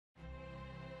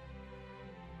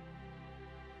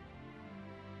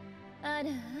あ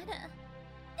らあら。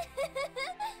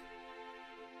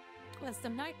 'Twas the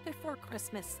night before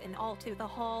Christmas, and all to the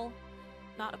hall,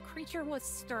 not a creature was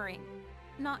stirring,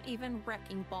 not even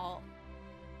Wrecking Ball.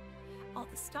 All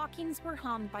the stockings were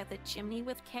hung by the chimney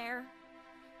with care,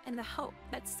 and the hope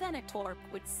that Senator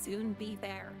would soon be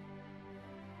there.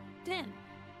 Then,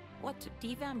 what to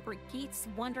Divan Brigitte's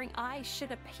wondering eyes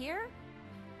should appear?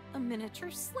 A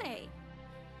miniature sleigh,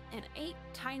 and 8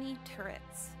 tiny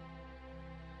turrets.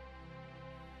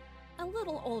 A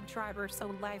little old driver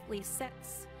so lively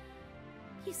sits.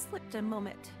 He slipped a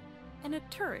moment, and a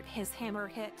turret his hammer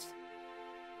hit.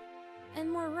 And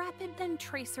more rapid than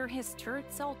Tracer his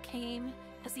turrets all came,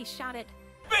 as he shouted,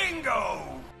 Bingo!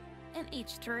 And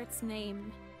each turret's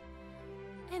name.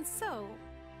 And so,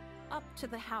 up to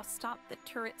the housetop the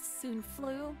turrets soon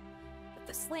flew, with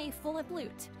the sleigh full of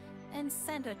loot, and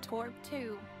Senator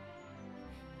too.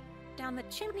 Down the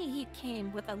chimney he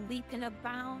came with a leap and a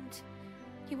bound.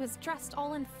 He was dressed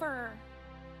all in fur,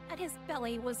 and his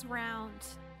belly was round.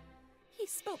 He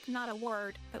spoke not a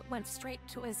word, but went straight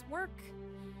to his work,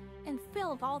 and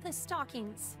filled all the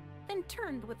stockings, then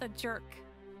turned with a jerk.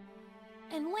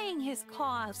 And laying his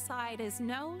claw aside his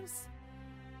nose,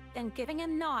 then giving a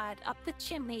nod up the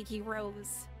chimney he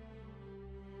rose.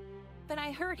 But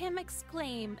I heard him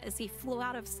exclaim as he flew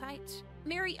out of sight,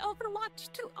 Merry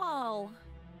Overwatch to all,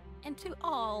 and to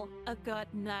all a good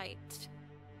night.